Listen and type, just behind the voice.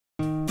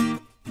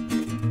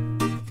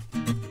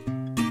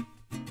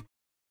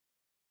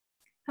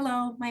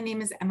Hello, my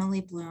name is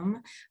Emily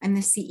Blomme. I'm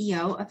the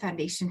CEO of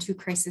Foundation 2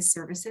 Crisis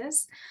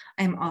Services.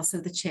 I'm also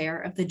the chair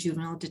of the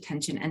Juvenile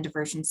Detention and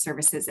Diversion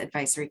Services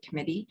Advisory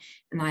Committee,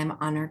 and I'm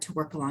honored to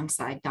work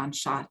alongside Dawn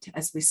Schott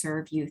as we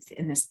serve youth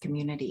in this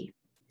community.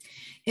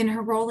 In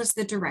her role as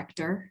the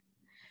director,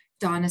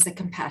 Dawn is a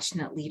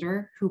compassionate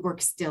leader who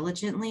works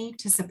diligently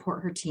to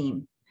support her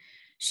team.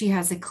 She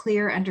has a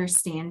clear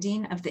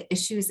understanding of the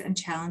issues and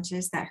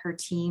challenges that her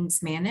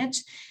teams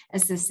manage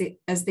as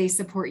they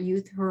support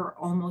youth who are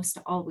almost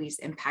always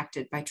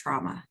impacted by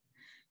trauma.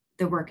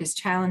 The work is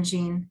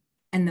challenging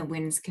and the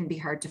wins can be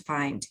hard to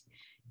find,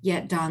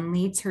 yet Dawn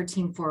leads her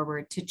team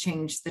forward to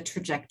change the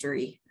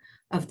trajectory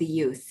of the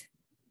youth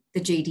the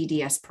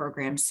JDDS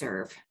programs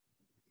serve.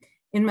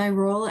 In my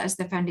role as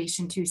the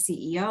Foundation 2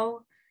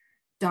 CEO,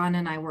 Dawn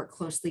and I work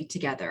closely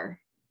together.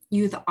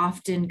 Youth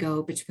often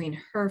go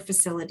between her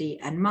facility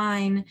and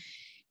mine,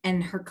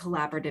 and her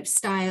collaborative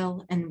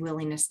style and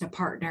willingness to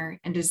partner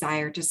and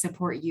desire to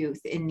support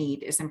youth in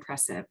need is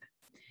impressive.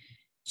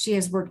 She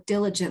has worked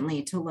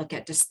diligently to look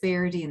at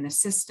disparity in the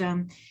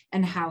system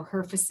and how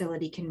her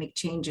facility can make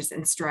changes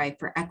and strive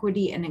for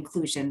equity and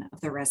inclusion of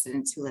the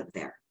residents who live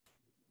there.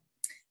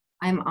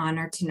 I'm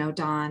honored to know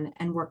Dawn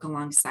and work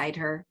alongside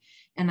her,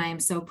 and I am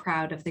so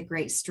proud of the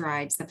great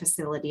strides the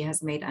facility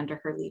has made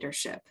under her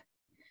leadership.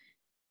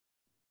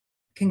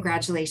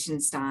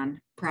 Congratulations,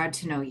 Dawn. Proud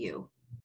to know you.